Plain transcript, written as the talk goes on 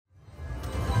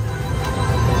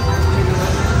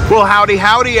Well, howdy,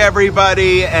 howdy,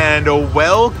 everybody, and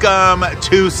welcome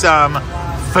to some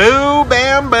Foo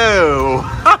Bamboo.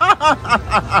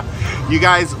 You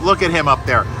guys, look at him up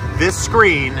there. This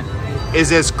screen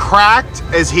is as cracked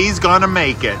as he's gonna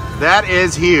make it. That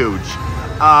is huge.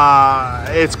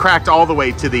 It's cracked all the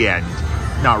way to the end.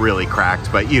 Not really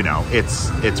cracked, but you know, it's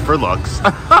for looks.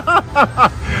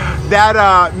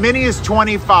 That mini is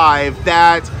 25.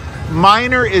 That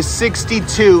minor is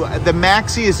 62. The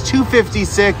maxi is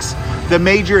 256. The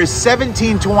major is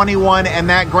 1721, and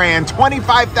that grand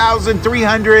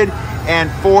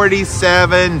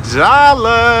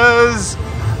 $25,347.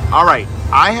 All right,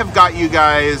 I have got you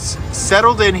guys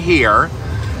settled in here,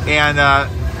 and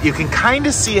you can kind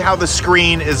of see how the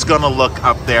screen is gonna look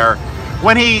up there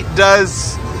when he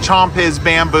does chomp his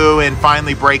bamboo and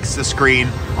finally breaks the screen.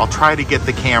 I'll try to get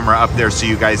the camera up there so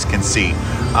you guys can see.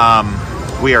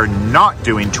 We are not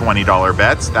doing $20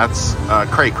 bets. That's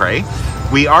cray-cray.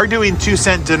 We are doing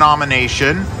 2-cent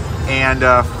denomination and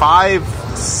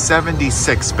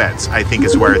 5.76 bets, I think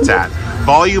is where it's at.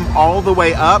 Volume all the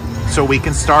way up so we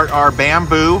can start our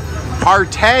bamboo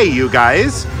partay, you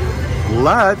guys.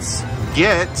 Let's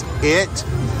get it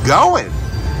going.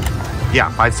 Yeah,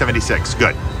 5.76,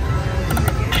 good.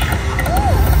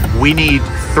 We need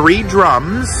 3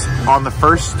 drums on the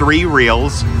first 3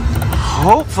 reels.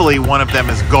 Hopefully one of them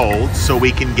is gold so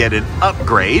we can get an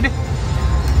upgrade.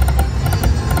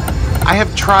 I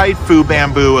have tried Foo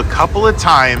Bamboo a couple of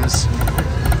times,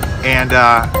 and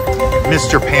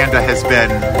Mr. Panda has been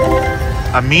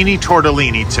a meanie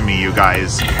tortellini to me, you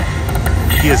guys.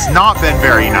 He has not been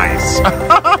very nice.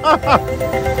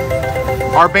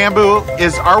 Our bamboo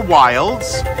is our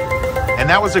wilds, and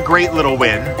that was a great little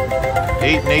win.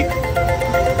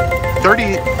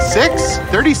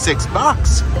 36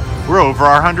 bucks. We're over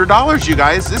our $100, you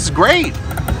guys. This is great.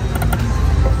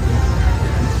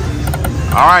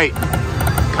 All right,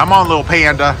 come on, little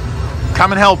panda.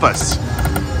 Come and help us.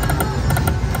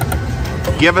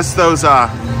 Give us those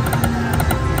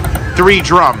 3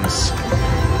 drums.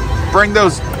 Bring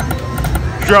those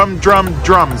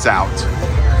drums out.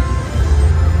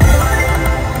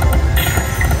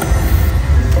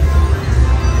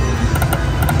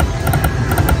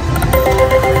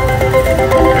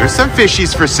 There's some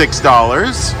fishies for $6.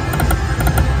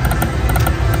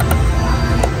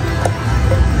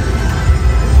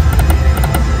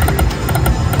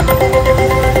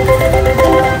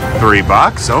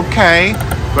 $3, okay.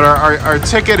 But our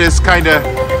ticket is kind of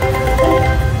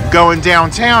going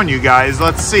downtown, you guys.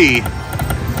 Let's see.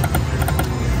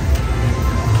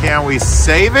 Can we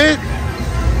save it?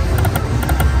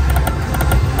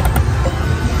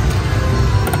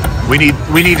 We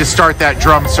need to start that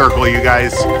drum circle, you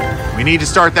guys. We need to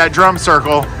start that drum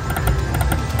circle.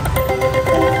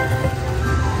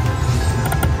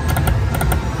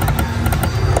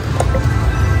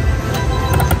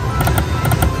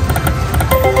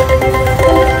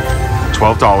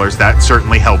 $12. That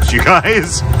certainly helps, you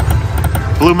guys.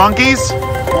 Blue monkeys?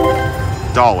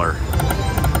 $1.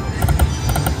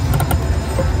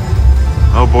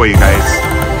 Oh boy, you guys.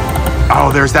 Oh,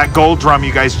 there's that gold drum,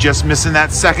 you guys. Just missing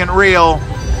that second reel.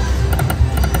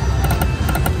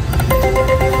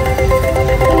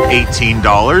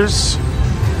 $18.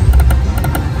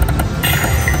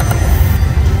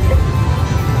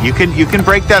 You can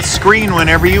break that screen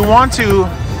whenever you want to,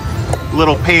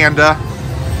 little panda.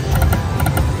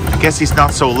 I guess he's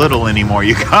not so little anymore,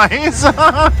 you guys.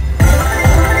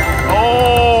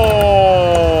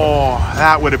 Oh,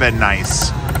 that would have been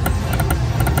nice.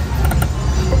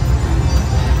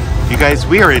 You guys,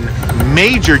 we are in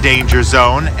major danger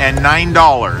zone and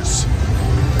 $9.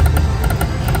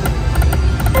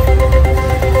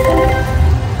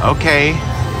 Okay,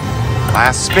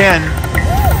 last spin.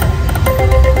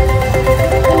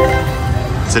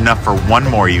 It's enough for one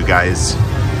more, you guys.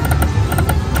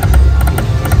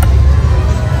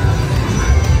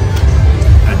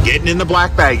 I'm getting in the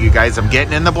black bag, you guys. I'm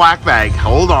getting in the black bag.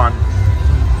 Hold on.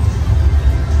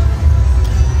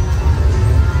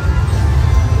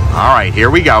 All right, here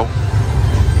we go.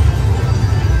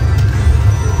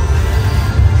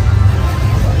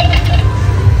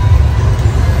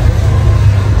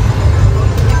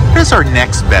 Here's our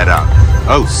next bet up.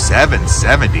 Oh,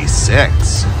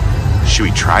 776. Should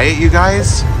we try it, you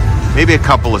guys? Maybe a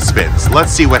couple of spins.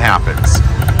 Let's see what happens.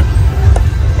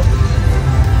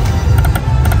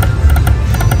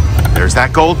 There's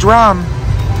that gold drum.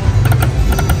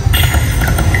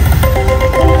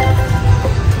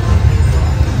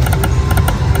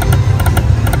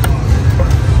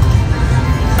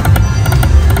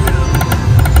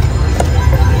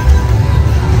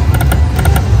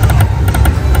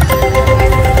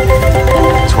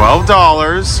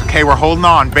 $12. Okay, we're holding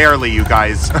on barely, you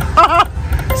guys.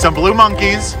 Some blue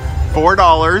monkeys,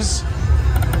 $4.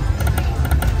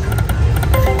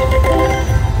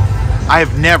 I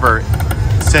have never,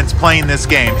 since playing this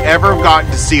game, ever gotten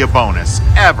to see a bonus.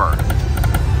 Ever.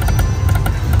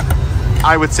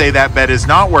 I would say that bet is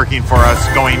not working for us.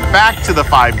 Going back to the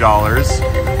 $5.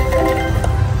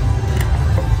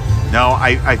 No,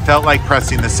 I felt like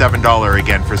pressing the $7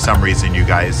 again for some reason, you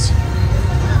guys.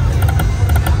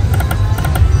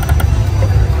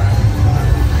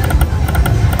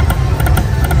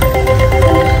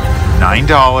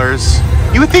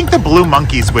 $9. You would think the blue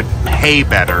monkeys would pay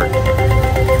better.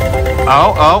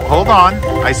 Oh, hold on.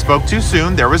 I spoke too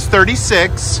soon. There was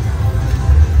 36.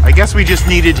 I guess we just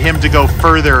needed him to go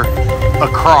further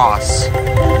across.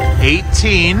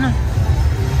 18.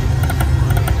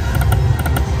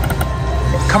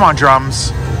 Come on,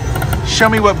 drums. Show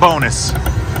me what bonus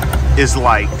is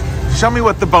like. Show me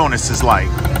what the bonus is like.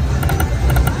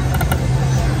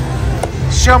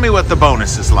 Show me what the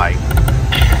bonus is like.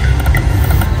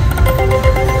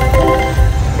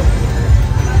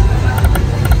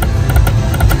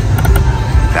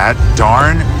 That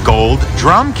darn gold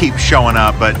drum keeps showing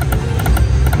up, but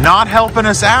not helping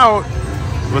us out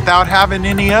without having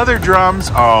any other drums.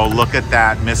 Oh, look at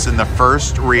that, missing the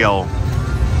first reel.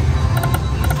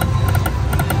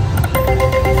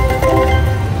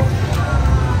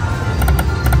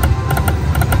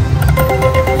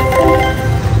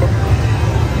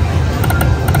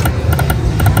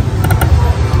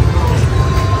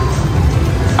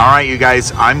 All right, you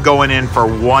guys, I'm going in for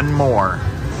one more.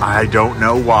 I don't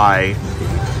know why.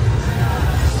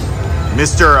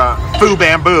 Mr. Foo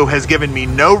Bamboo has given me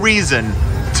no reason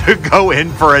to go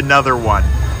in for another one.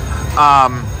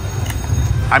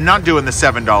 I'm not doing the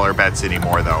 $7 bets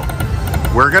anymore, though.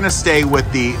 We're going to stay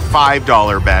with the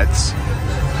 $5 bets,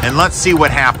 and let's see what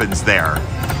happens there.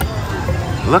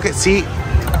 Look at, see,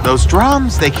 those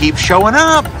drums, they keep showing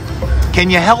up. Can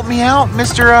you help me out,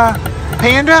 Mr.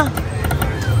 Panda?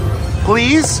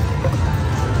 Please?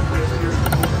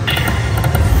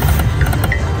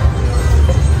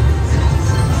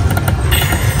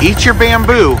 Eat your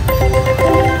bamboo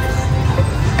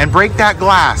and break that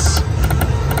glass.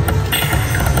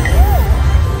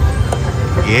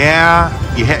 Yeah,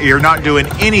 you're not doing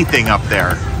anything up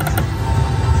there.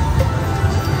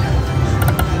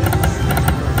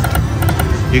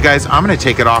 You guys, I'm going to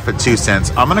take it off at 2 cents.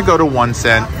 I'm going to go to 1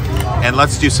 cent and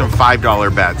let's do some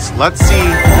 $5 bets. Let's see.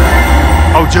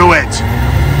 Oh, do it.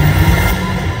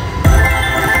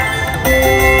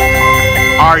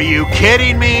 Are you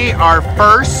kidding me? Our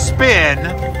first spin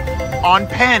on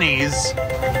pennies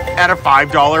at a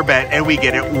 $5 bet, and we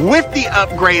get it with the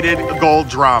upgraded gold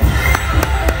drum.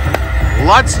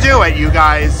 Let's do it, you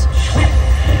guys.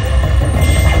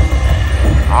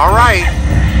 All right.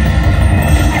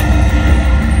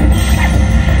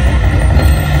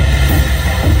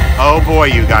 Oh boy,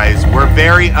 you guys, we're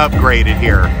very upgraded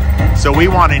here. So we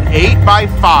want an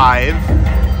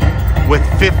 8x5 with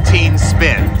 15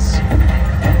 spins.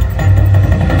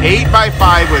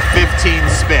 8x5 with 15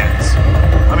 spins.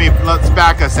 Let's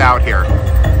back us out here.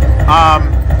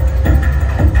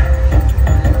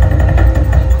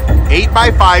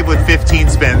 8x5 with 15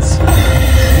 spins.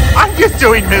 I'm just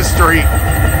doing mystery.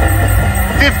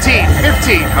 15.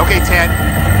 Okay, 10.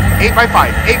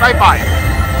 8x5. 8x5.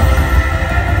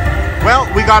 Well,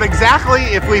 we got exactly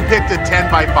if we picked a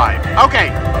 10x5. Okay.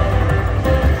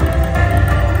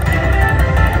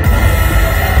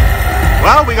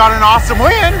 Well, we got an awesome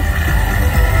win.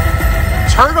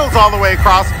 Turtles all the way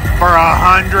across for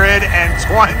 $120.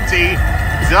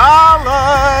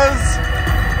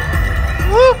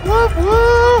 Whoop, whoop,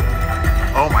 whoop.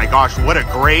 Oh my gosh, what a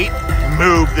great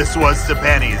move this was to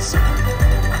pennies.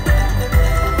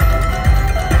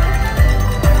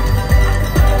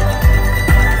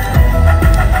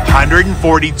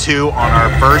 $142 on our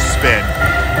first spin.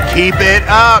 Keep it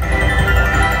up.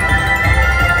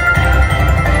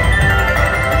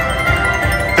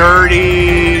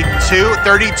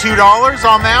 $32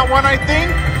 on that one, I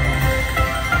think.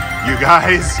 You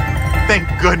guys, thank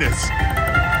goodness.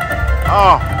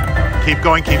 Oh, keep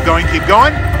going, keep going, keep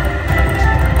going.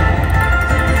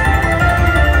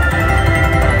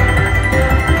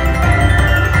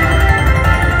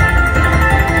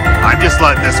 I'm just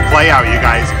letting this play out, you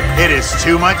guys. It is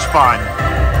too much fun.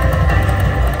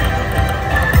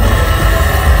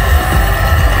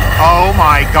 Oh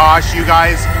my gosh, you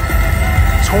guys.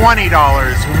 $20,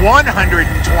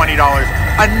 $120,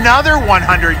 another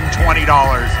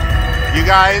 $120. You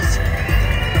guys,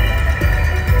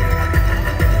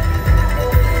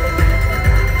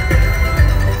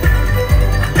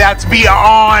 That's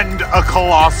beyond a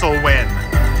colossal win.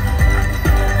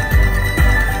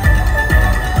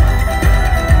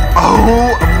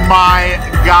 Oh my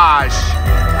gosh.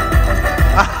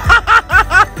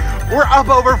 We're up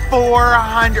over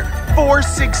 400,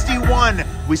 461.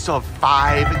 We still have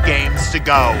 5 games to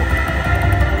go.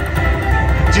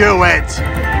 Do it.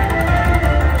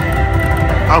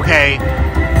 Okay,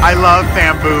 I love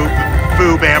Bamboo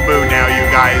Bamboo now,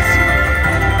 you guys.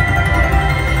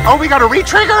 Oh, we got a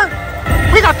re-trigger?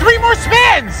 We got 3 more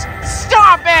spins!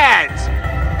 Stop it!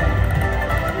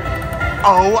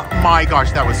 Oh my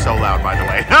gosh, that was so loud, by the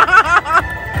way.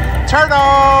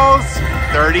 Turtles,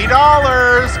 $30.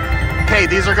 Okay,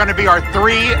 these are gonna be our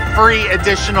 3 free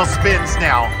additional spins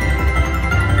now.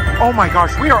 Oh my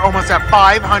gosh, we are almost at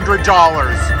 $500.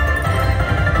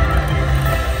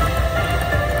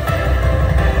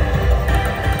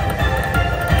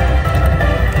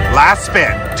 Last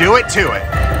spin, do it to it.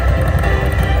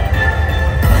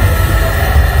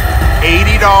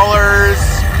 $80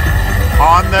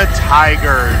 on the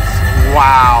Tigers.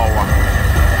 Wow.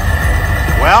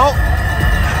 Well,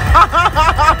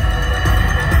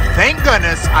 thank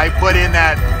goodness I put in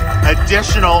that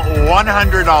additional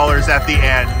 $100 at the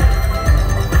end.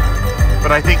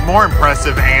 But I think more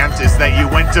impressive, Ant, is that you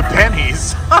went to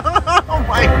pennies. Oh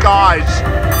my gosh.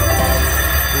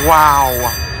 Wow.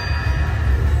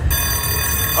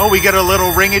 Oh, we get a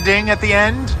little ring-a-ding at the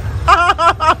end?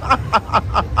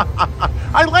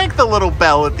 I like the little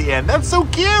bell at the end. That's so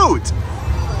cute.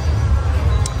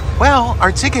 Well, our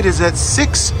ticket is at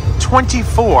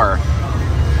 $6.24.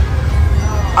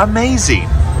 Amazing.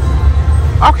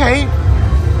 Okay.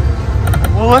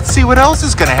 Well, let's see what else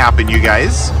is going to happen, you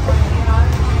guys.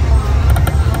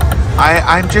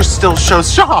 I'm just still so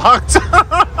shocked.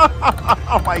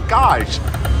 Oh my gosh.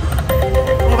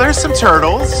 Well, there's some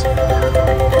turtles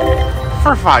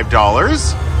for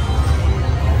 $5.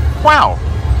 Wow.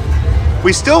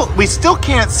 We still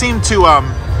can't seem to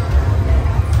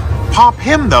pop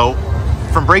him though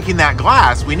from breaking that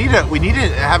glass. We need to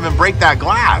have him break that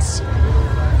glass.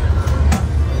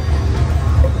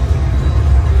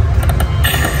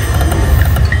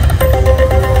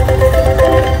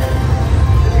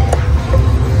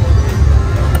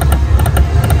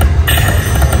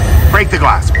 Break the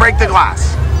glass. Break the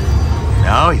glass.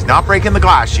 No, he's not breaking the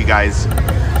glass, you guys.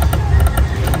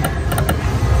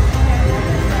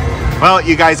 Well,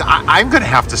 you guys, I'm going to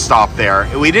have to stop there.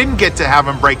 We didn't get to have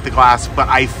him break the glass, but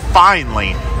I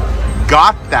finally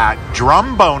got that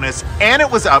drum bonus, and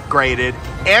it was upgraded,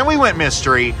 and we went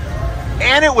mystery,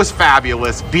 and it was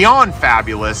fabulous, beyond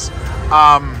fabulous.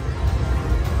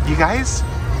 You guys,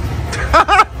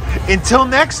 until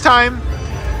next time,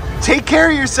 take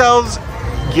care of yourselves.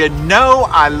 You know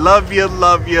I love you,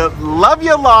 love you, love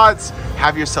you lots.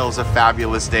 Have yourselves a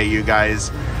fabulous day, you guys.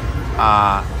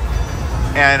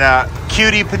 And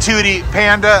Cutie Patootie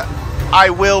Panda, I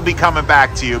will be coming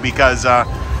back to you because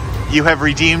you have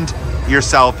redeemed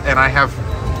yourself and I have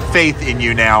faith in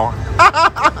you now.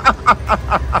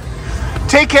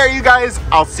 Take care, you guys.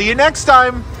 I'll see you next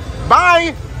time.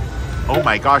 Bye. Oh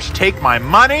my gosh, take my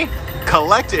money.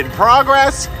 Collect in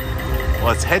progress.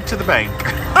 Let's head to the bank.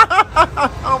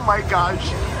 Oh my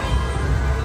gosh.